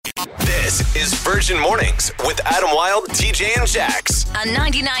This is Virgin Mornings with Adam Wilde, TJ, and Jax. On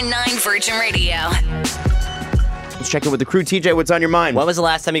 99.9 Virgin Radio. Let's check in with the crew. TJ, what's on your mind? When was the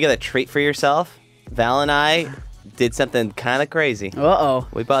last time you got a treat for yourself? Val and I did something kind of crazy. Uh-oh.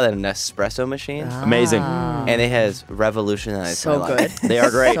 We bought an espresso machine. Amazing. And it has revolutionized my So life. good. They are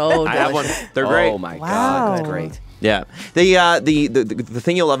great. So I have one. They're great. Oh my Wow. God, that's great. Yeah. The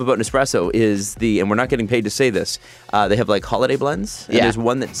thing you'll love about Nespresso is and we're not getting paid to say this, they have like holiday blends. And Yeah. there's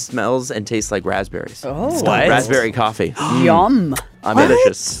one that smells and tastes like raspberries. Oh. It's called What? raspberry coffee. Yum.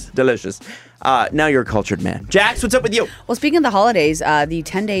 Delicious. Delicious. Now you're a cultured man. Jax, what's up with you? Well, speaking of the holidays, the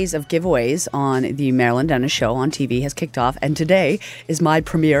 10 days of giveaways on the Marilyn Dennis show on TV has kicked off, and today is my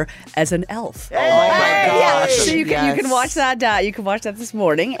premiere as an elf. Oh my Yeah, gosh. so you can watch that. You can watch that this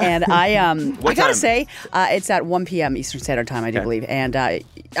morning, and I What gotta time? say, it's at 1 p.m. Eastern Standard Time, I do believe, and I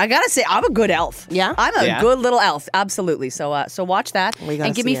gotta say, I'm a good elf. Yeah? I'm a Yeah. good little elf, absolutely. So watch that We gotta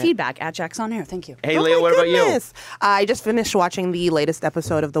and give me see it. feedback at Jax on Air. Thank you. Hey, Oh Leo, my what about you? goodness. I just finished watching the latest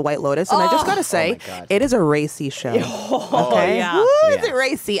episode of The White Lotus, and I just gotta say, it is a racy show. Okay? yeah. Woo, is Yeah. it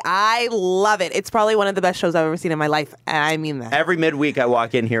racy? I love it. It's probably one of the best shows I've ever seen in my life, and I mean that. Every midweek I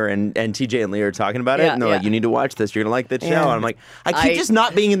walk in here and TJ and Leo are talking about it, Yeah, and they're like, yeah. you need to watch this. You're going to like this show. Yeah. And I'm like, I keep just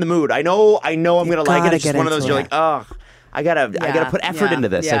not being in the mood. I know I'm going to like it. gotta It's just get one of those, into you're it. like, oh, I gotta put effort yeah, into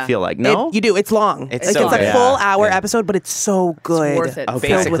this, yeah. I feel like. No? You do. It's long. It's like, so it's a good. full Yeah. hour Yeah. episode, but it's so good. worth it. Okay.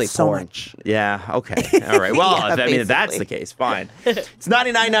 Filled Basically with so porn. much. Yeah, okay. All right. Well, Yeah, if that's the case, fine. It's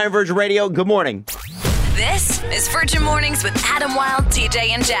 99.9 Virgin Radio. Good morning. This is Virgin Mornings with Adam Wilde, TJ,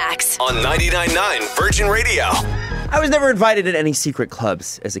 and Jax. On 99.9 Virgin Radio. I was never invited to any secret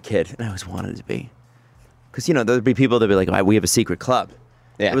clubs as a kid, and I always wanted to be. Because, there'd be people that'd be like, oh, we have a secret club.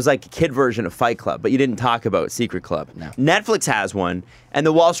 Yeah. It was like a kid version of Fight Club, but you didn't talk about Secret Club. No. Netflix has one, and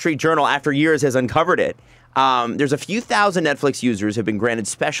the Wall Street Journal, after years, has uncovered it. There's a few thousand Netflix users who have been granted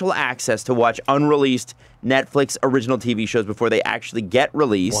special access to watch unreleased Netflix original TV shows before they actually get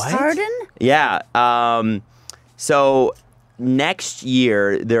released. Pardon? Yeah. So next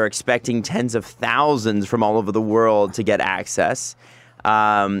year, they're expecting tens of thousands from all over the world to get access.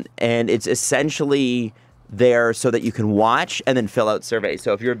 And it's essentially there so that you can watch and then fill out surveys.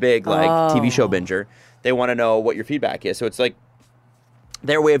 So if you're a big TV show binger, they want to know what your feedback is. So it's like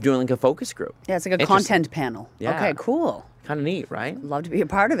their way of doing like a focus group. Yeah, it's like a Interesting. content panel. Yeah. Okay, cool. Kind of neat, right? Love to be a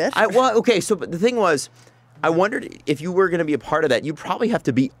part of it. Okay, so but the thing was, I wondered if you were going to be a part of that, you probably have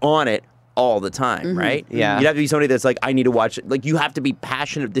to be on it all the time, right? Yeah. You'd have to be somebody that's like, I need to watch it. Like, you have to be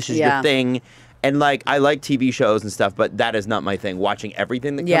passionate. This is Yeah. your thing. And like, I like TV shows and stuff, but that is not my thing. Watching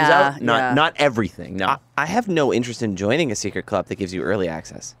everything that comes Yeah, out, yeah. not everything. No. I have no interest in joining a secret club that gives you early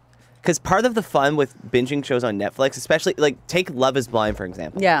access. Because part of the fun with binging shows on Netflix, especially, take Love is Blind, for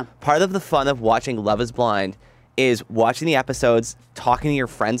example. Yeah. Part of the fun of watching Love is Blind is watching the episodes, talking to your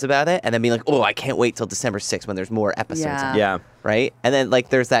friends about it, and then being like, oh, I can't wait till December 6th when there's more episodes. Yeah. Yeah. Right? And then,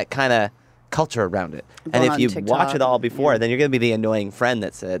 there's that kind of culture around it. Going And if on you TikTok watch it all and- before, yeah. then you're going to be the annoying friend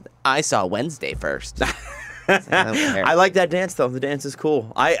that said, I saw Wednesday first. I don't care. I like that dance though. The dance is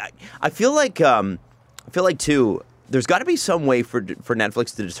cool. I feel like too. There's got to be some way for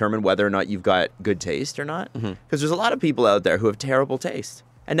Netflix to determine whether or not you've got good taste or not. Because there's a lot of people out there who have terrible taste,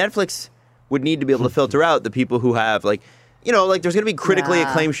 and Netflix would need to be able to filter out the people who have there's going to be critically Yeah.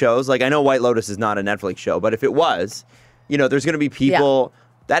 acclaimed shows. Like I know White Lotus is not a Netflix show, but if it was, there's going to be people.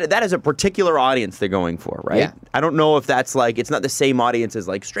 That is a particular audience they're going for, right? Yeah. I don't know if that's it's not the same audience as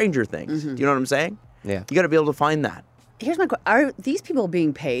Stranger Things. Do you know what I'm saying? Yeah. You got to be able to find that. Here's my question. Are these people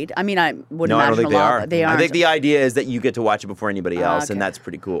being paid? I mean, I would No, I don't imagine think a they lot. are. They aren't. I think the idea is that you get to watch it before anybody else, okay. and that's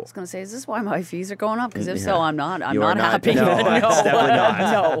pretty cool. I was going to say, is this why my fees are going up? Because if Yeah. so, I'm not. I'm You are not not. happy. No, it's definitely not.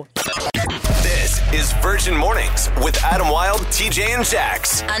 No. This is Virgin Mornings with Adam Wilde, TJ, and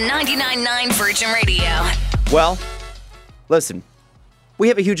Jax. On 99.9 Virgin Radio. Well, listen, we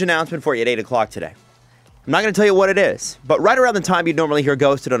have a huge announcement for you at 8 o'clock today. I'm not going to tell you what it is, but right around the time you'd normally hear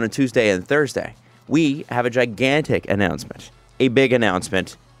Ghosted on a Tuesday and Thursday, we have a gigantic announcement, a big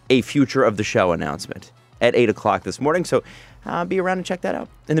announcement, a future of the show announcement at 8 o'clock this morning. So be around and check that out.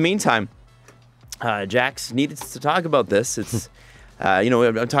 In the meantime, Jax needed to talk about this. It's,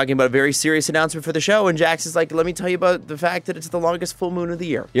 I'm talking about a very serious announcement for the show, and Jax is like, let me tell you about the fact that it's the longest full moon of the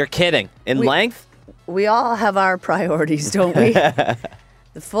year. You're kidding. In length? We all have our priorities, don't we?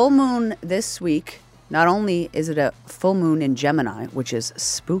 The full moon this week, not only is it a full moon in Gemini, which is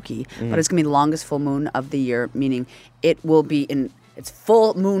spooky, but it's going to be the longest full moon of the year, meaning it will be in its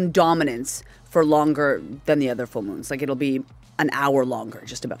full moon dominance for longer than the other full moons. It'll be an hour longer,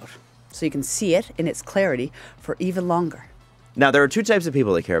 just about. So you can see it in its clarity for even longer. Now, there are two types of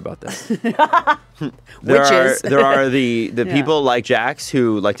people that care about this. Witches. There are the people like Jax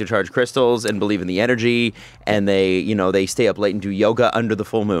who like to charge crystals and believe in the energy, and they stay up late and do yoga under the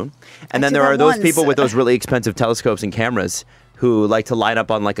full moon. And then did there that are those once. people with those really expensive telescopes and cameras who like to line up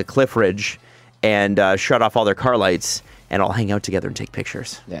on like a cliff ridge and shut off all their car lights and all hang out together and take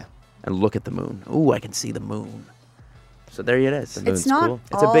pictures. Yeah. And look at the moon. Ooh, I can see the moon. So there it is. It's not. cool.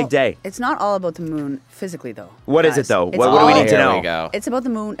 It's a big day. It's not all about the moon physically, though. What is guys. it, though? It's What do we all- need to There know? we go. It's about the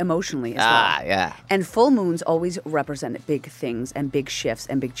moon emotionally as Ah, well. yeah. And full moons always represent big things and big shifts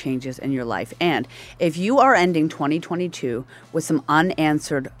and big changes in your life. And if you are ending 2022 with some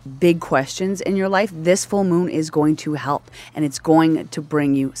unanswered big questions in your life, this full moon is going to help, and it's going to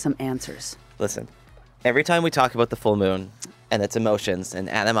bring you some answers. Listen, every time we talk about the full moon and its emotions, and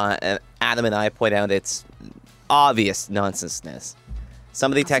Adam and I point out its obvious nonsenseness,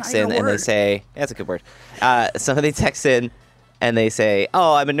 somebody texts not in even a and they word. say, yeah, that's a good word. Somebody texts in and they say,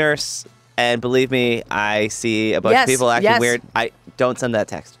 oh, I'm a nurse, and believe me, I see a bunch Yes, of people acting yes. weird. I don't send that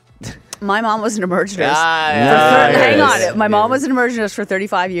text. My mom was an emergenist. Nice. Hang on. My mom was an emergenist for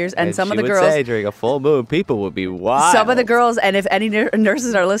 35 years, and some of the she would girls. say during a full moon, people would be wild. Some of the girls, and if any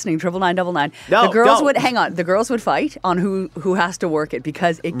nurses are listening, 99999. No, the girls don't. would hang on. The girls would fight on who has to work it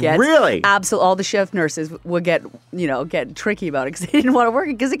because it gets Really? absolute. All the shift nurses would get tricky about it because they didn't want to work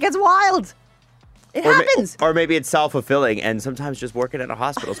it because it gets wild. It happens. Or maybe it's self-fulfilling, and sometimes just working at a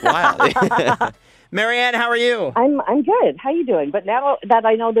hospital is wild. Marianne, how are you? I'm good. How you doing? But now that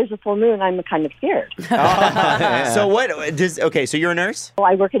I know there's a full moon, I'm kind of scared. So what does? Okay, so you're a nurse. Well,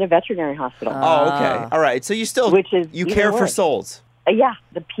 I work in a veterinary hospital. Oh, okay. All right. So you still Which is you even care for worse. souls. Yeah,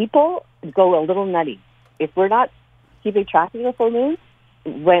 the people go a little nutty. If we're not keeping track of the full moon,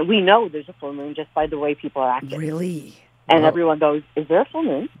 when we know there's a full moon just by the way people are acting. Really? And everyone goes, "Is there a full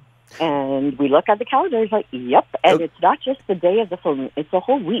moon?" And we look at the calendar. It's like, "Yep." And it's not just the day of the full moon; it's the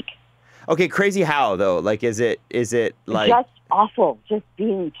whole week. Okay, crazy how though? Like, is it like? Just awful. Just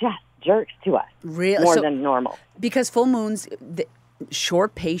being just jerks to us. Really? More So- than normal. Because full moons,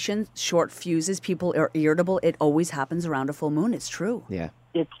 short patience, short fuses, people are irritable. It always happens around a full moon. It's true. Yeah.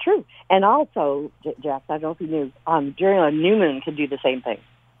 It's true. And also, Jack, I don't know if you knew, during a new moon can do the same thing.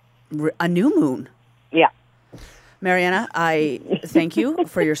 A new moon. Yeah. Mariana, I thank you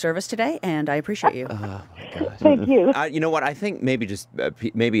for your service today, and I appreciate you. Thank you. You know what? I think maybe just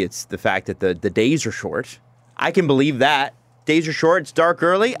maybe it's the fact that the days are short. I can believe that. Days are short. It's dark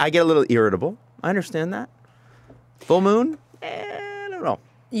early. I get a little irritable. I understand that. Full moon? I don't know.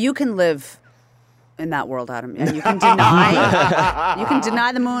 You can live in that world, Adam, and you can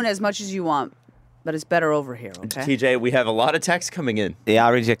deny the moon as much as you want, but it's better over here. Okay. TJ, we have a lot of texts coming in. Yeah,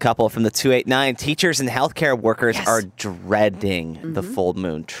 I'll read you a couple from the 289. Teachers and healthcare workers Yes. are dreading the full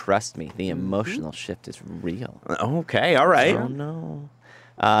moon. Trust me, the emotional shift is real. Okay, all right. Oh, no.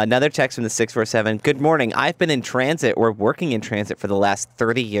 Another text from the 647. Good morning. I've been in transit or working in transit for the last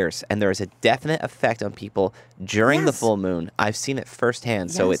 30 years, and there is a definite effect on people during the Yes. full moon. I've seen it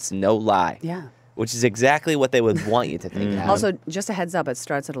firsthand, so Yes. it's no lie. Yeah. Which is exactly what they would want you to think. Adam. Also, just a heads up, it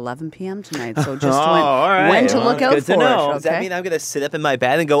starts at 11 p.m. tonight, so just all right. when to Well, look out good to for know. it. Does that Okay? mean I'm going to sit up in my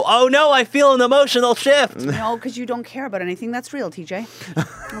bed and go, oh no, I feel an emotional shift? No, because you don't care about anything that's real, TJ.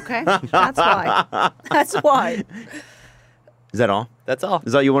 Okay? That's why. That's why. Is that all? That's all.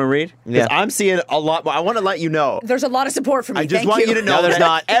 Is that all you want to read? 'Cause Yeah. I'm seeing a lot more. I want to let you know. There's a lot of support from me. I just Thank want you to know No, there's that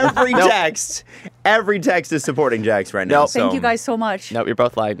not. every text is supporting Jax right now. Nope. Thank so you guys so much. No, you're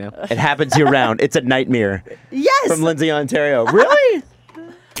both lying now. It happens year round. It's a nightmare. Yes. From Lindsay, Ontario. Really?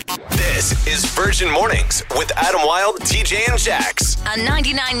 This is Virgin Mornings with Adam Wilde, TJ, and Jax. On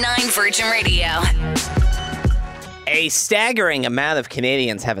 99.9 Virgin Radio. A staggering amount of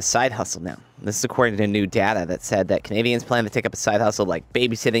Canadians have a side hustle now. This is according to new data that said that Canadians plan to take up a side hustle like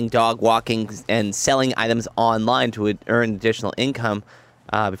babysitting, dog walking, and selling items online to earn additional income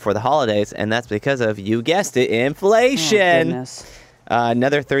before the holidays. And that's because of, you guessed it, inflation. goodness.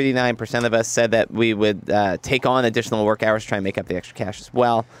 Another 39% of us said that we would take on additional work hours, try and make up the extra cash as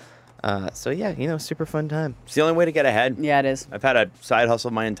well. So yeah, super fun time. It's the only way to get ahead. Yeah, it is. I've had a side hustle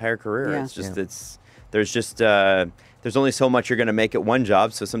my entire career. Yeah. It's just there's only so much you're going to make at one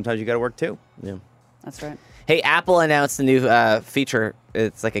job, so sometimes you got to work two. Yeah. That's right. Hey, Apple announced a new feature.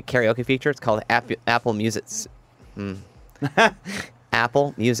 It's like a karaoke feature. It's called Apple Music.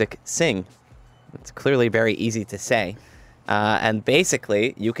 Apple Music Sing. It's clearly very easy to say. And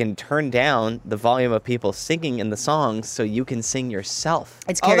basically, you can turn down the volume of people singing in the songs so you can sing yourself.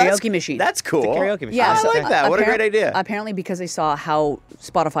 It's Oh, karaoke machine. That's cool. Karaoke machine. Yeah, I so, like that. What a great idea. Apparently, because they saw how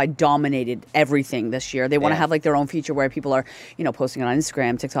Spotify dominated everything this year, they want to Yeah. have like their own feature where people are, posting on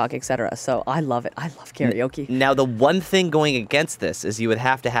Instagram, TikTok, etc. So I love it. I love karaoke. Now, the one thing going against this is you would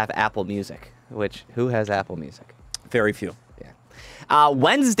have to have Apple Music, which who has Apple Music? Very few.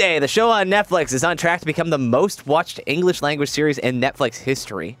 Wednesday, the show on Netflix is on track to become the most watched English language series in Netflix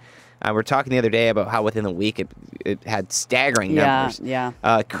history. We were talking the other day about how within a week it had staggering numbers. Yeah.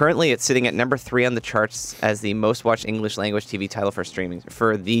 Currently, it's sitting at number 3 on the charts as the most watched English language TV title for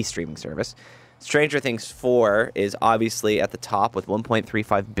the streaming service. Stranger Things 4 is obviously at the top with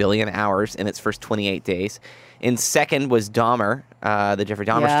 1.35 billion hours in its first 28 days. In second was Dahmer, the Jeffrey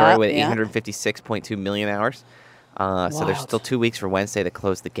Dahmer story, with 856.2 million hours. So there's still 2 weeks for Wednesday to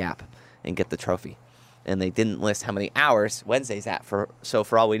close the gap and get the trophy. And they didn't list how many hours Wednesday's at. So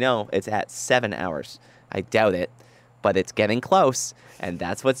for all we know, it's at 7 hours. I doubt it, but it's getting close. And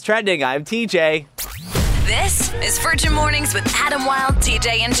that's what's trending. I'm TJ. This is Virgin Mornings with Adam Wilde,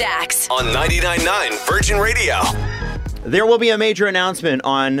 TJ, and Jax. On 99.9 Virgin Radio. There will be a major announcement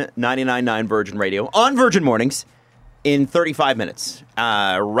on 99.9 Virgin Radio on Virgin Mornings in 35 minutes,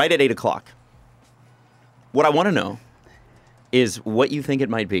 right at 8 o'clock. What I want to know is what you think it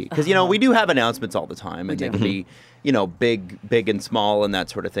might be. Because, we do have announcements all the time, and they can be, big and small and that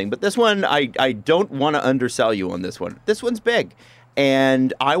sort of thing. But this one, I don't want to undersell you on this one. This one's big,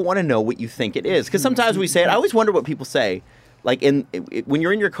 and I want to know what you think it is. Because sometimes we say it. I always wonder what people say. Like, when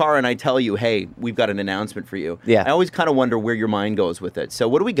you're in your car and I tell you, hey, we've got an announcement for you, Yeah. I always kind of wonder where your mind goes with it. So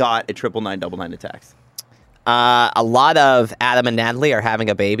what do we got at 999 text? A lot of Adam and Natalie are having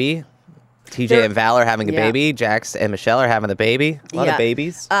a baby. TJ and Val are having a baby. Jax and Michelle are having a baby. A lot of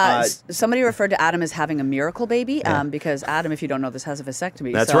babies. Somebody referred to Adam as having a miracle baby because Adam, if you don't know this, has a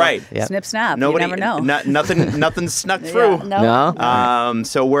vasectomy. That's so right. Yep. Snip, snap. Nobody, you never know. Nothing snuck through. Yeah, No?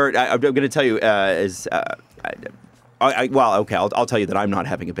 So I'm going to tell you I'll tell you that I'm not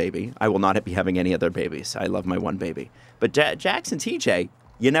having a baby. I will not be having any other babies. I love my one baby. But Jax and TJ,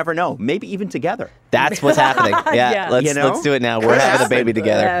 you never know. Maybe even together. That's what's happening. Yeah, let's do it now. We're having a baby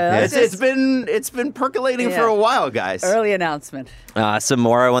together. Yeah, It's been percolating for a while, guys. Early announcement. Some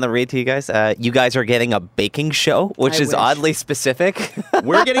more I want to read to you guys. You guys are getting a baking show, which I is wish. oddly specific.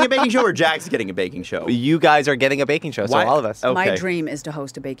 We're getting a baking show, or Jack's getting a baking show. You guys are getting a baking show, so Why? all of us. Oh. My Okay. dream is to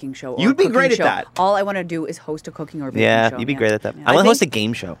host a baking show. Or You'd a be cooking great at show. that. All I want to do is host a cooking or baking Yeah, show. you'd be great at that. Yeah. I want to host a think-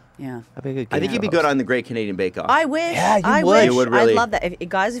 game show. Yeah. That'd be a good I game think you'd be show good host. on the Great Canadian Bake Off. I wish. Yeah, you I would. wish. You would really. I love that.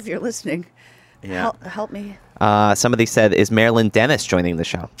 Guys, if you're listening, Yeah. help me. Somebody said, is Marilyn Dennis joining the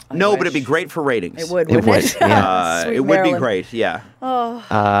show? No, but wish. it'd be great for ratings. It would. It Wouldn't would, it? yeah. Sweet It would be Marilyn. great. Yeah.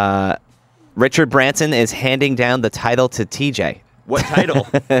 Richard Branson is handing down the title to TJ. What title?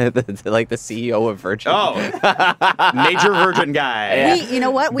 Like the CEO of Virgin. Oh, major Virgin guy. You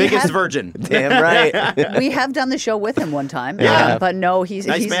know what? We Biggest have, Virgin. Damn right. we have done the show with him one time. Yeah. But no, he's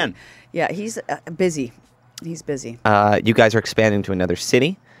Nice man. Yeah, he's busy. He's busy. You guys are expanding to another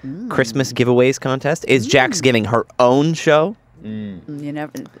city. Christmas giveaways contest. Is Jax getting her own show? You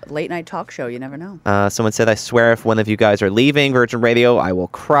never late night talk show. You never know. Someone said, I swear if one of you guys are leaving Virgin Radio, I will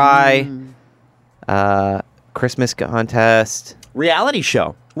cry. Christmas contest. Reality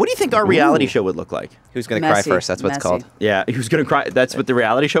show. What do you think our reality show would look like? Who's going to cry Messy. first? That's what it's Messy. called. Yeah, who's gonna cry? That's what the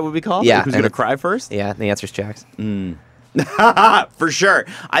reality show would be called. Yeah, who's and gonna it's- cry first? Yeah, the answer's Jax. For sure.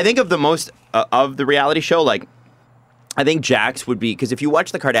 I think of the most of the reality show, like, I think Jax would be, because if you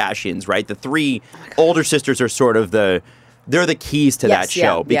watch the Kardashians, right, the three older sisters are sort of they're the keys to Yes, that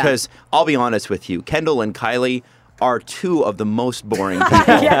show. yeah. Because I'll be honest with you, Kendall and Kylie are two of the most boring people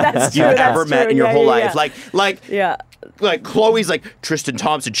that's you've true, that's ever met true. in your Yeah, whole yeah, life. yeah. Like Chloe's like, Tristan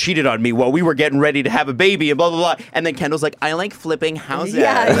Thompson cheated on me while we were getting ready to have a baby and blah, blah, blah. And then Kendall's like, I like flipping houses.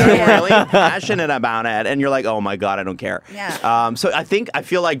 Yeah, yeah, I'm yeah. really passionate about it. And you're like, oh my God, I don't care. Yeah. So I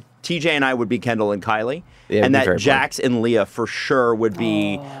feel like TJ and I would be Kendall and Kylie. Yeah, and it'd be that very Jax and Leah for sure would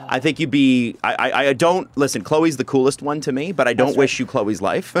be, I think you'd be, I don't, listen, Chloe's the coolest one to me, but I don't wish you Chloe's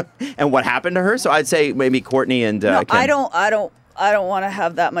life and what happened to her. So I'd say maybe Courtney and No, Ken. I don't want to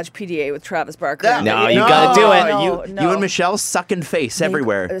have that much PDA with Travis Barker. No, you gotta do it. You and Michelle sucking face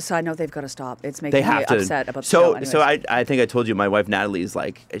everywhere. Side note, they've got to stop. It's They making me have to. upset about the show. So anyways. I think I told you my wife Natalie is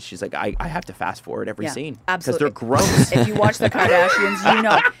like, she's like, I have to fast forward every Yeah, scene absolutely. because they're gross. If you watch the Kardashians, you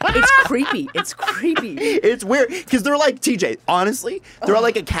know it's creepy. It's creepy. It's weird because they're like TJ. Honestly, they're at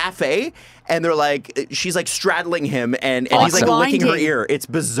like a cafe and they're like, she's like straddling him, and he's like Awesome. licking her Blinding. ear. It's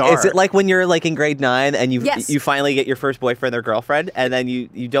bizarre. Is it like when you're like in grade 9 and Yes. you finally get your first boyfriend or girlfriend, and then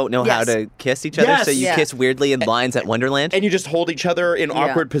you don't know how Yes. to kiss each other, Yes. so you Yeah. kiss weirdly in lines at Wonderland, and you just hold each other in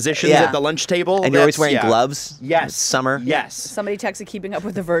awkward positions Yeah. at the lunch table, and you're always wearing yeah. gloves. Yes, Summer. Yes. Somebody texted Keeping Up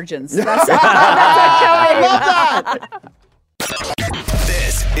with the Virgins. That's I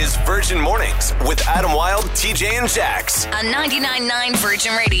This is Virgin Mornings with Adam Wilde, TJ, and Jax. On 99.9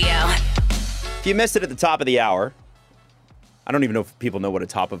 Virgin Radio. If you missed it at the top of the hour, I don't even know if people know what a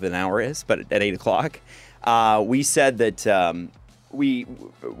top of an hour is, but at 8 o'clock, we said that we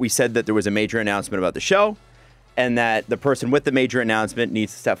said that there was a major announcement about the show, and that the person with the major announcement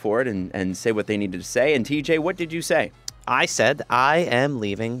needs to step forward and say what they needed to say. And TJ, what did you say? I said I am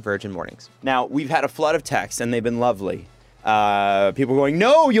leaving Virgin Mornings. Now, we've had a flood of texts, and they've been lovely. People going,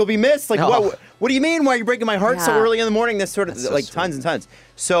 no, you'll be missed. Like, Oh. what do you mean? Why are you breaking my heart so Yeah. early in the morning? This sort of, That's so like, sweet. tons and tons.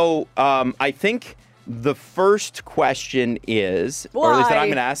 So, I think the first question is, or at least that I'm Why?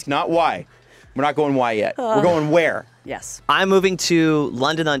 going to ask, not why. We're not going why yet. We're going where. Yes. I'm moving to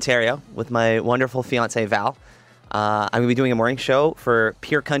London, Ontario with my wonderful fiance, Val. I'm going to be doing a morning show for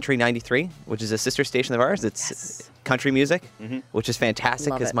Pure Country 93, which is a sister station of ours. It's country music, which is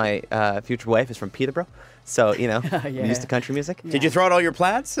fantastic Love because it. my future wife is from Peterborough. So, you know, I'm used to country music. Did you throw out all your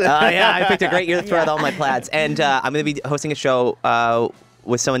plaids? Yeah, I picked a great year to throw out all my plaids. And I'm going to be hosting a show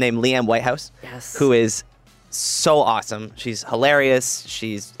with someone named Leanne Whitehouse, Yes. who is so awesome. She's hilarious.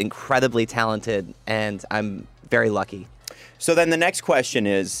 She's incredibly talented, and I'm very lucky. So then the next question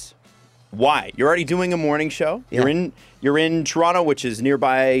is, why? You're already doing a morning show. Yeah. You're in Toronto, which is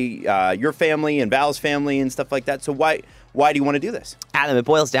nearby your family and Val's family and stuff like that. So why do you want to do this? Adam, it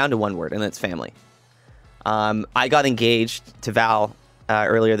boils down to one word, and it's family. I got engaged to Val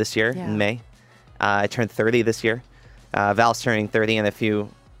earlier this year Yeah. in May. I turned 30 this year. Val's turning 30 in a few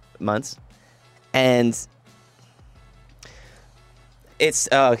months. And it's,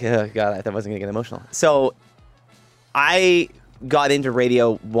 oh God, I wasn't going to get emotional. So I got into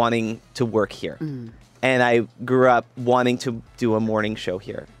radio wanting to work here. And I grew up wanting to do a morning show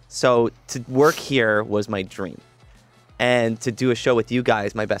here. So to work here was my dream. And to do a show with you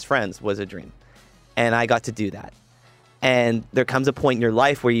guys, my best friends, was a dream. And I got to do that. And there comes a point in your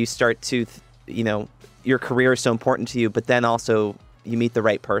life where you start to, your career is so important to you, but then also you meet the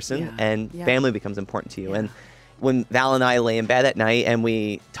right person Yeah. and Yeah. family becomes important to you. Yeah. And when Val and I lay in bed at night and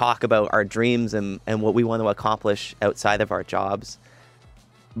we talk about our dreams and what we want to accomplish outside of our jobs,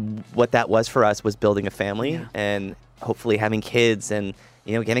 what that was for us was building a family Yeah. and hopefully having kids and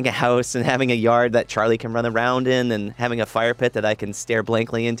getting a house and having a yard that Charlie can run around in and having a fire pit that I can stare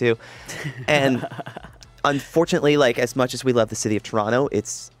blankly into. And unfortunately, like, as much as we love the city of Toronto,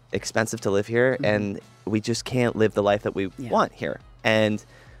 it's expensive to live here and we just can't live the life that we want here. And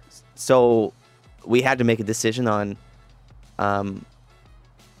so we had to make a decision on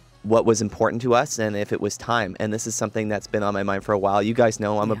what was important to us and if it was time. And this is something that's been on my mind for a while. You guys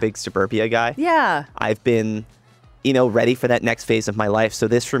know I'm a big suburbia guy. Yeah. I've been, ready for that next phase of my life. So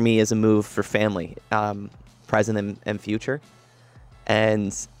this for me is a move for family, present and future.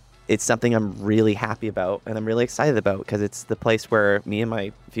 And it's something I'm really happy about and I'm really excited about because it's the place where me and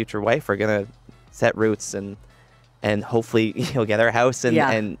my future wife are going to set roots and hopefully, get our house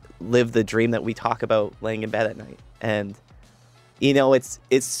and live the dream that we talk about laying in bed at night. And, it's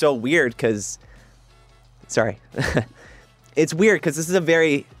so weird because, it's weird because this is a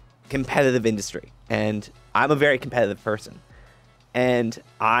very competitive industry and I'm a very competitive person. And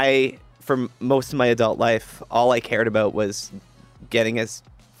for most of my adult life, all I cared about was getting as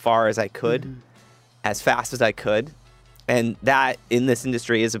far as I could, as fast as I could. And that in this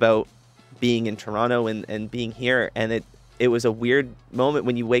industry is about being in Toronto and being here. And it was a weird moment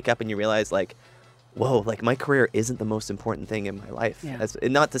when you wake up and you realize, like, whoa, like my career isn't the most important thing in my life. Yeah.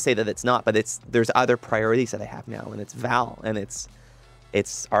 Not to say that it's not, but there's other priorities that I have now, and it's Val, and it's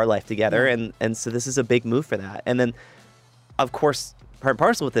our life together, and so this is a big move for that. And then, of course, part and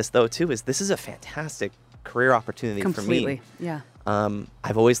parcel with this though too is this is a fantastic career opportunity Completely. for me. Yeah.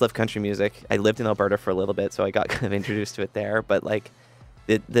 I've always loved country music. I lived in Alberta for a little bit, so I got kind of introduced to it there. But like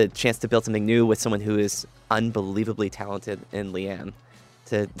the chance to build something new with someone who is unbelievably talented in Leanne,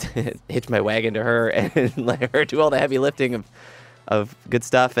 to hitch my wagon to her and let her do all the heavy lifting of good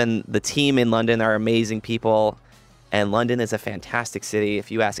stuff. And the team in London are amazing people. And London is a fantastic city. If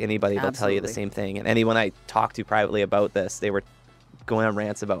you ask anybody, they'll tell you the Absolutely. same thing. And anyone I talked to privately about this, they were going on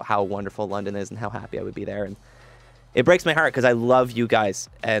rants about how wonderful London is and how happy I would be there. And it breaks my heart because I love you guys.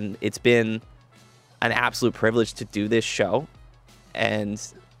 And it's been an absolute privilege to do this show. And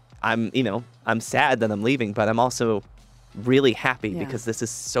I'm sad that I'm leaving, but I'm also really happy Yeah. because this is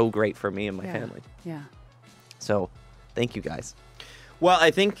so great for me and my Yeah. family. Yeah. So, thank you guys. Well,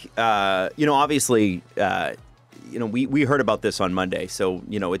 I think obviously, we heard about this on Monday, so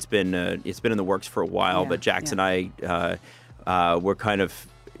it's been in the works for a while. Yeah, But Jax yeah. and I were kind of,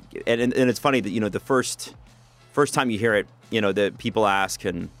 and it's funny that the first time you hear it, that people ask,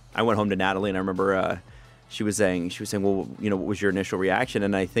 and I went home to Natalie, and I remember she was saying, well, what was your initial reaction?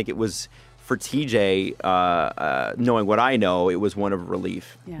 And I think it was for TJ, knowing what I know, it was one of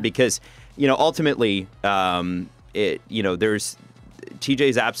relief Yeah. because ultimately, there's.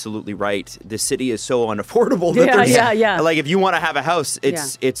 TJ's absolutely right. The city is so unaffordable that Yeah, there's, yeah. like if you want to have a house,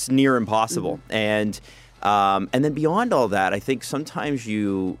 it's Yeah. it's near impossible. And then beyond all that, I think sometimes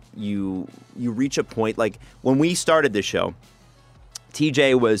you reach a point like when we started the show,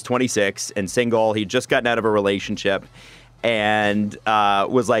 TJ was 26 and single. He'd just gotten out of a relationship and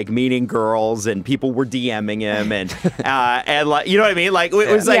was like meeting girls, and people were DMing him, and like, you know what I mean? Like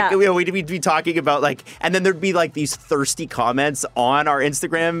it was like Yeah. we'd be talking about like, and then there'd be like these thirsty comments on our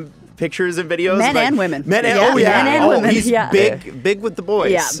Instagram pictures and videos. Men like, and women. Men and, Yeah, oh yeah. men and oh, women, he's yeah. big with the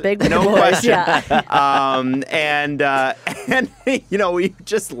boys. Yeah, big with no the boys, question. yeah. And we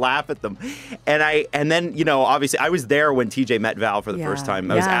just laugh at them. And then obviously I was there when TJ met Val for the Yeah, first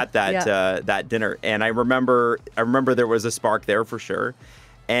time. I was yeah, at that that dinner, and I remember there was a spark there for sure.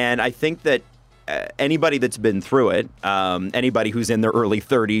 And I think that anybody that's been through it, anybody who's in their early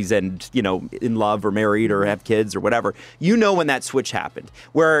 30s and in love or married or have kids or whatever, when that switch happened,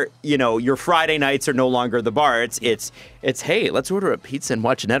 where your Friday nights are no longer the bar. It's hey, let's order a pizza and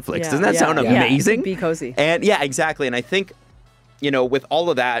watch Netflix. Yeah, Doesn't that yeah, sound yeah. amazing? Be cozy. And yeah, exactly. And I think with all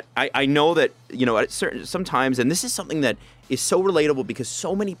of that, I know that sometimes, and this is something that is so relatable because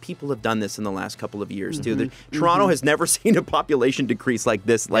so many people have done this in the last couple of years too. Toronto has never seen a population decrease like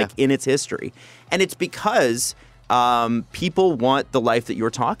this, in its history, and it's because people want the life that you're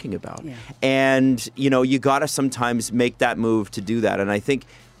talking about, and you got to sometimes make that move to do that. And I think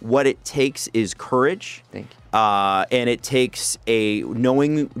what it takes is courage. Thank you. And it takes a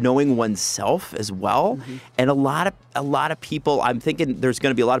knowing oneself as well. And a lot of people, I'm thinking there's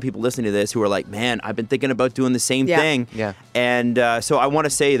going to be a lot of people listening to this who are like, man, I've been thinking about doing the same thing. Yeah. And so I want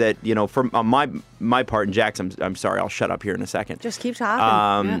to say that from my part, and Jax, I'm sorry, I'll shut up here in a second. Just keep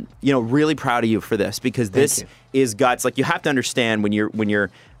talking. Really proud of you for this because this is guts. Like you have to understand when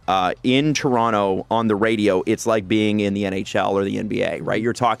you're in Toronto on the radio, it's like being in the NHL or the NBA, right?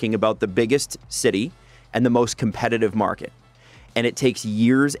 You're talking about the biggest city and the most competitive market. And it takes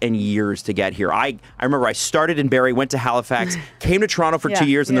years and years to get here. I remember I started in Barrie, went to Halifax, came to Toronto for 2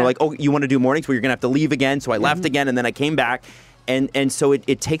 years, and they're like, oh, you want to do mornings? Well, you're going to have to leave again. So I left again, and then I came back. And so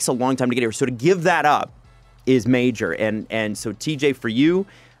it takes a long time to get here. So to give that up is major. And so TJ, for you,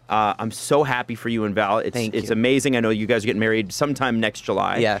 I'm so happy for you and Val. It's amazing. I know you guys are getting married sometime next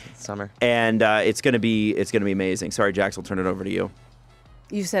July. Yeah, summer. And it's gonna be amazing. Sorry, Jax, I'll turn it over to you.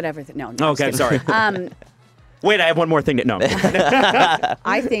 You said everything. No. Okay, I'm sorry. Wait, I have one more thing to know.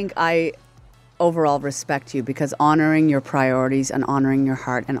 I think I overall respect you because honoring your priorities and honoring your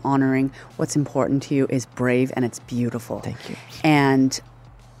heart and honoring what's important to you is brave and it's beautiful. Thank you. And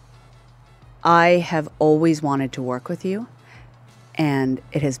I have always wanted to work with you, and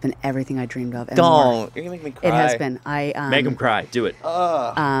it has been everything I dreamed of. And more. Don't. You're going to make me cry. It has been. Make him cry. Do it.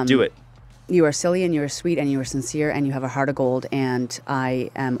 Do it. You are silly and you are sweet and you are sincere and you have a heart of gold, and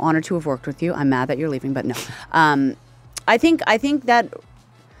I am honored to have worked with you. I'm mad that you're leaving, but no. I think that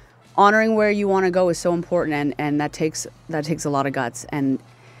honoring where you want to go is so important, and that takes a lot of guts, and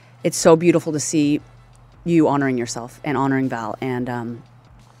it's so beautiful to see you honoring yourself and honoring Val, and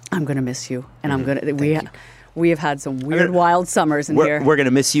I'm going to miss you, and I'm going to we have had some weird, wild summers in here. We're going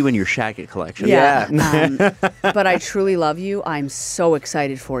to miss you and your Shacket collection. Yeah. But I truly love you. I'm so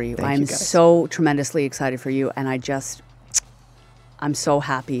excited for you. I'm so tremendously excited for you. And I'm so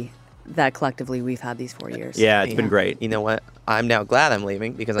happy that collectively we've had these 4 years. Yeah, it's been great. You know what? I'm now glad I'm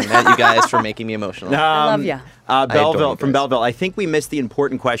leaving because I'm mad at you guys for making me emotional. I love you. Belleville, from Belleville, I think we missed the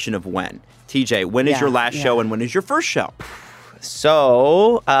important question of when. TJ, when is your last show and when is your first show?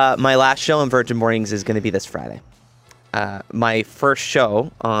 So, my last show on Virgin Mornings is going to be this Friday. My first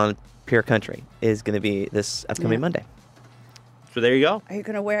show on Pure Country is going to be this upcoming Monday. So there you go. Are you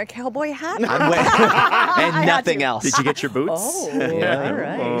going to wear a cowboy hat? I'm wearing and nothing to. else. Did you get your boots? Oh, all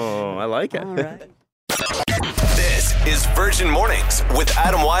right. Oh, I like it. All right. This is Virgin Mornings with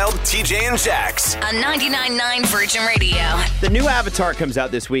Adam Wilde, TJ, and Jax. On 99.9 Virgin Radio. The new Avatar comes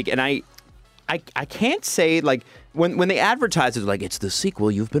out this week, and I can't say, like, when they advertise it, like, it's the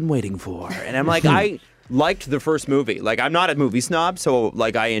sequel you've been waiting for. And I'm like, I liked the first movie. Like, I'm not a movie snob, so,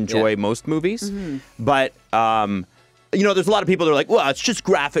 like, I enjoy most movies. But there's a lot of people that are like, well, it's just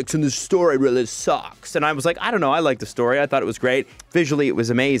graphics and the story really sucks. And I was like, I don't know. I like the story. I thought it was great. Visually, it was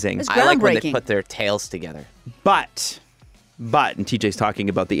amazing. It's I like when they groundbreaking. put their tails together. But, and TJ's talking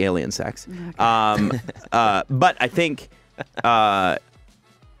about the alien sex. But I think the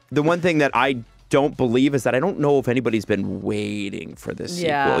one thing that I don't believe is that I don't know if anybody's been waiting for this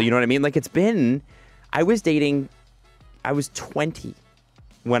sequel. You know what I mean? Like I was 20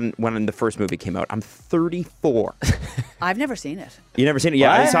 when the first movie came out. I'm 34. I've never seen it. You never seen it?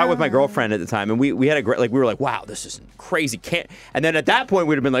 Yeah, I saw it with my girlfriend at the time, and we had a great, we were like, wow, this is crazy. And then at that point,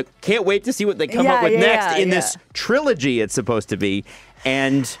 we'd have been like, can't wait to see what they come up with next in this trilogy it's supposed to be.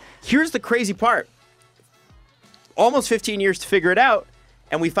 And here's the crazy part. Almost 15 years to figure it out,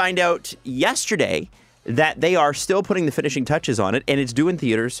 and we find out yesterday that they are still putting the finishing touches on it, and it's due in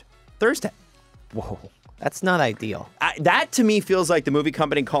theaters Thursday. Whoa. That's not ideal. That to me feels like the movie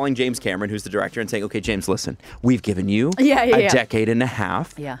company calling James Cameron, who's the director, and saying, okay, James, listen, we've given you a decade and a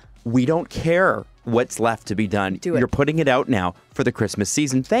half. Yeah. We don't care what's left to be done. Do it. You're putting it out now for the Christmas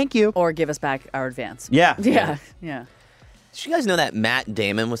season. Thank you. Or give us back our advance. Yeah. Yeah. Did you guys know that Matt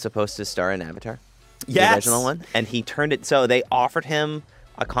Damon was supposed to star in Avatar? Yes. The original one? And he turned it, so they offered him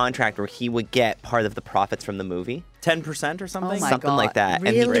a contract where he would get part of the profits from the movie. 10% or something? Oh my Something God. like that.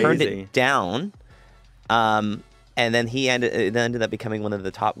 Really? And he turned Crazy. it down. And then it ended up becoming one of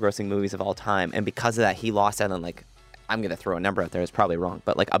the top grossing movies of all time. And because of that, he lost out on I'm going to throw a number out there. It's probably wrong,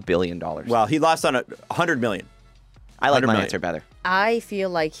 but $1 billion. Well, he lost on $100 million. I like 100 my million. answer better. I feel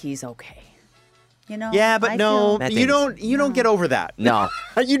like he's okay. Yeah, but no, Matt you Damon's- don't get over that. No.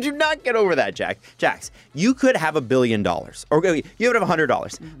 You do not get over that, Jax. You could have $1 billion, or you would have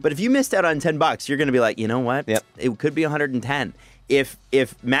 $100. But if you missed out on $10, you're going to be like, you know what? Yep. It could be 110. If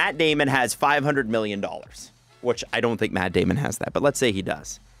Matt Damon has $500 million, which I don't think Matt Damon has that, but let's say he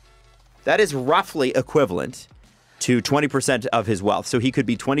does, that is roughly equivalent to 20% of his wealth. So he could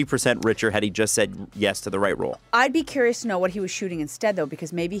be 20% richer had he just said yes to the right role. I'd be curious to know what he was shooting instead, though,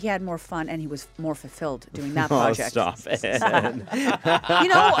 because maybe he had more fun and he was more fulfilled doing that project. Oh, stop it.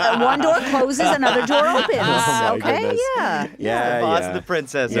 One door closes, another door opens. Oh, my okay, goodness. yeah. Yeah, The boss yeah. and the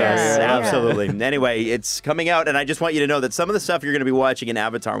princess. Yes. Yeah, Yeah. absolutely. Anyway, it's coming out, and I just want you to know that some of the stuff you're going to be watching in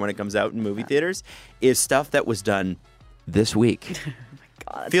Avatar when it comes out in movie theaters is stuff that was done this week.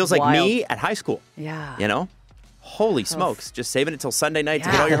 God, Feels like wild. me at high school. Yeah. You know? Holy smokes. Just saving it till Sunday night to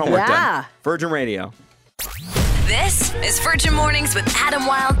Yeah. get all your homework Yeah. done. Virgin Radio. This is Virgin Mornings with Adam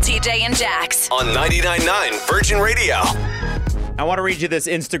Wilde, TJ, and Jax. On 99.9 Virgin Radio. I want to read you this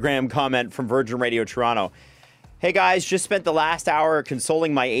Instagram comment from Virgin Radio Toronto. Hey guys, just spent the last hour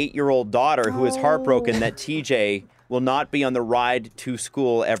consoling my 8-year-old daughter who is heartbroken that TJ will not be on the ride to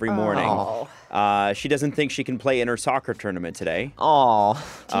school every morning. She doesn't think she can play in her soccer tournament today. Oh,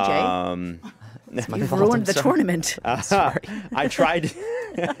 TJ, my you've fault. ruined I'm the sorry. tournament. I tried.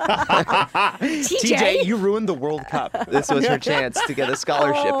 TJ, you ruined the World Cup. This was her chance to get a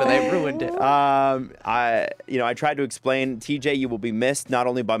scholarship, and they ruined it. I tried to explain, TJ, you will be missed not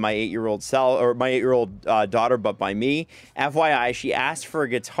only by my 8-year-old daughter, but by me. FYI, she asked for a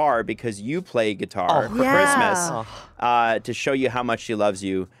guitar because you play guitar for Yeah. Christmas to show you how much she loves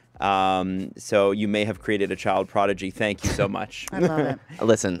you. So you may have created a child prodigy. Thank you so much. I love it.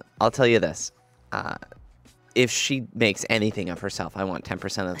 Listen, I'll tell you this. If she makes anything of herself, I want 10%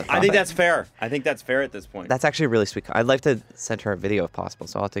 of the profit. I think that's fair. I think that's fair at this point. That's actually really sweet. I'd like to send her a video if possible,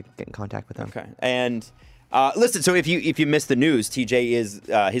 so I'll have to get in contact with them. Okay. And listen, so if you missed the news, TJ is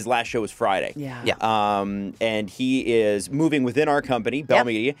his last show is Friday. Yeah. Yeah. And he is moving within our company, Bell Yep.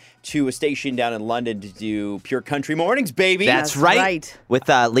 Media, to a station down in London to do Pure Country Mornings, baby. That's That's right. right. With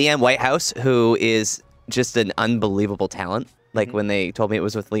Leanne Whitehouse, who is just an unbelievable talent. Like when they told me it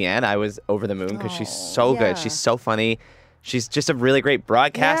was with Leanne, I was over the moon because she's so yeah. good. She's so funny. She's just a really great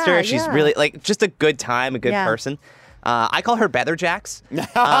broadcaster. Yeah, She's yeah. really just a good time, a good Yeah. person. I call her Beather Jax. Hey!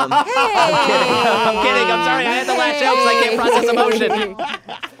 I'm kidding. I'm sorry. I had the last show because I can't process emotion.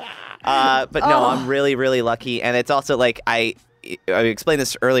 But no, I'm really, really lucky. And it's also like I explained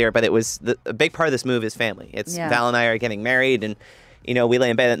this earlier, but it was a big part of this move is family. It's Yeah. Val and I are getting married, and we lay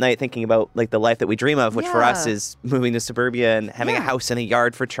in bed at night thinking about like the life that we dream of, which for us Yeah. is moving to suburbia and having a Yeah. house and a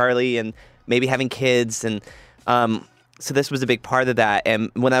yard for Charlie, and maybe having kids. And so this was a big part of that.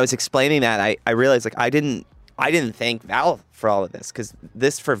 And when I was explaining that, I realized like I didn't thank Val for all of this, because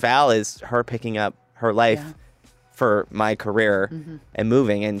this for Val is her picking up her life Yeah. for my career and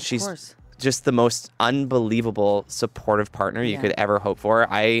moving, and she's course. just the most unbelievable supportive partner you Yeah. could ever hope for.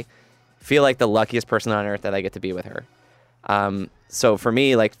 I feel like the luckiest person on earth that I get to be with her. So for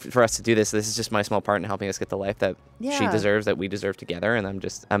me, like for us to do this is just my small part in helping us get the life that she Yeah. deserves, that we deserve together. And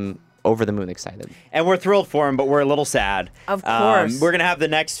I'm over the moon excited. And we're thrilled for him, but we're a little sad. Of course. We're going to have the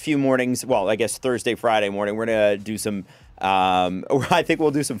next few mornings, well, I guess Thursday, Friday morning, we're going to do some, I think we'll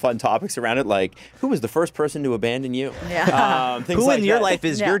do some fun topics around it, like who was the first person to abandon you? Yeah. Things Who like in your that. life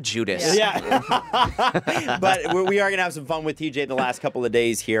is Yeah. your Judas? Yeah. But we are going to have some fun with TJ the last couple of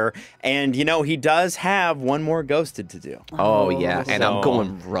days here. And, he does have one more ghosted to do. Oh, yeah. And I'm So-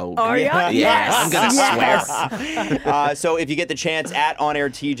 going rogue. Oh, yeah? Yes. I'm going to Yes. swear. So if you get the chance, at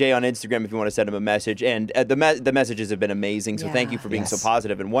OnAirTJ on Instagram if you want to send him a message. And the messages have been amazing, so thank you for being so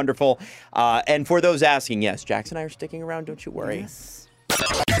positive and wonderful. And for those asking, yes, Jax and I are sticking around, don't you worry.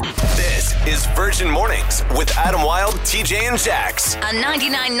 This is Virgin Mornings with Adam Wilde, TJ, and Jax. On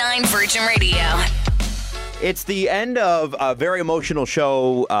 99.9 Virgin Radio. It's the end of a very emotional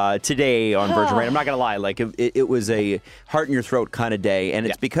show today on Virgin Radio. I'm not going to lie, like it was a heart in your throat kind of day, and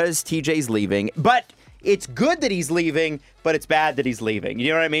it's because TJ's leaving, but it's good that he's leaving, but it's bad that he's leaving. You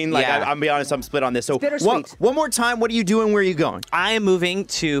know what I mean? Like, Yeah. I'm be honest, I'm split on this. So bittersweet. one more time, what are you doing? Where are you going? I am moving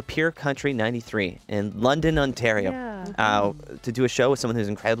to Pure Country 93 in London, Ontario, to do a show with someone who's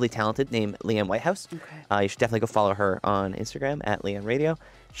incredibly talented named Leanne Whitehouse. You should definitely go follow her on Instagram at Leanne Radio.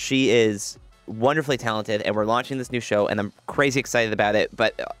 She is wonderfully talented, and we're launching this new show, and I'm crazy excited about it.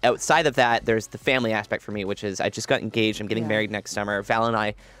 But outside of that, there's the family aspect for me, which is I just got engaged. I'm getting married next summer. Val and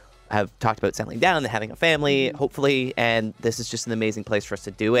I have talked about settling down and having a family, hopefully, and this is just an amazing place for us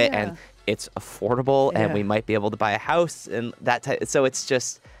to do it, and it's affordable, and we might be able to buy a house and that type. So it's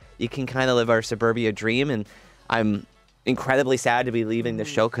just, you can kind of live our suburbia dream, and I'm incredibly sad to be leaving the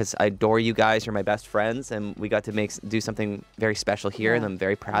show because I adore you guys. You're my best friends, and we got to do something very special here, and I'm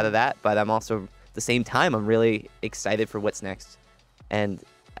very proud of that. But I'm also, at the same time, I'm really excited for what's next, and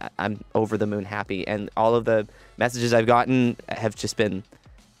I'm over the moon happy. And all of the messages I've gotten have just been,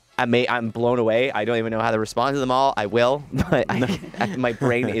 I'm blown away. I don't even know how to respond to them all. I will, but my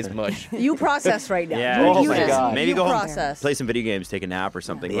brain is mush. You process right now. Yeah. You Oh my just- God. Maybe you go home, process. play some video games, take a nap or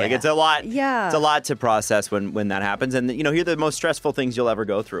something. Like Yeah. it's a lot. Yeah. It's a lot to process when that happens. And here are the most stressful things you'll ever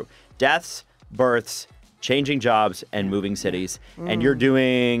go through: deaths, births, changing jobs, and moving cities. And you're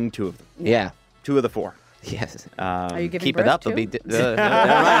doing 2 of them. Yeah. 2 of the 4. Yes. Are you giving Keep birth it up. too? It'll be. Never mind.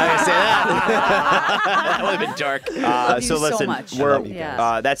 I'm gonna say that. That would have been dark. love you so so listen, much. we're I love you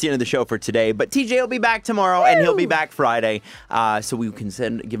guys. that's the end of the show for today. But TJ will be back tomorrow, and he'll be back Friday, so we can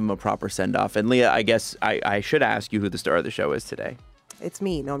give him a proper send off. And Leah, I guess I should ask you who the star of the show is today. It's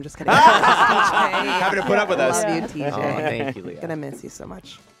me. No, I'm just kidding. Happy to put up with us. Love you, TJ. Oh, thank you, Leah. Gonna miss you so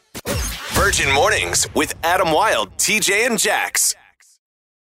much. Virgin Mornings with Adam Wilde, TJ, and Jax.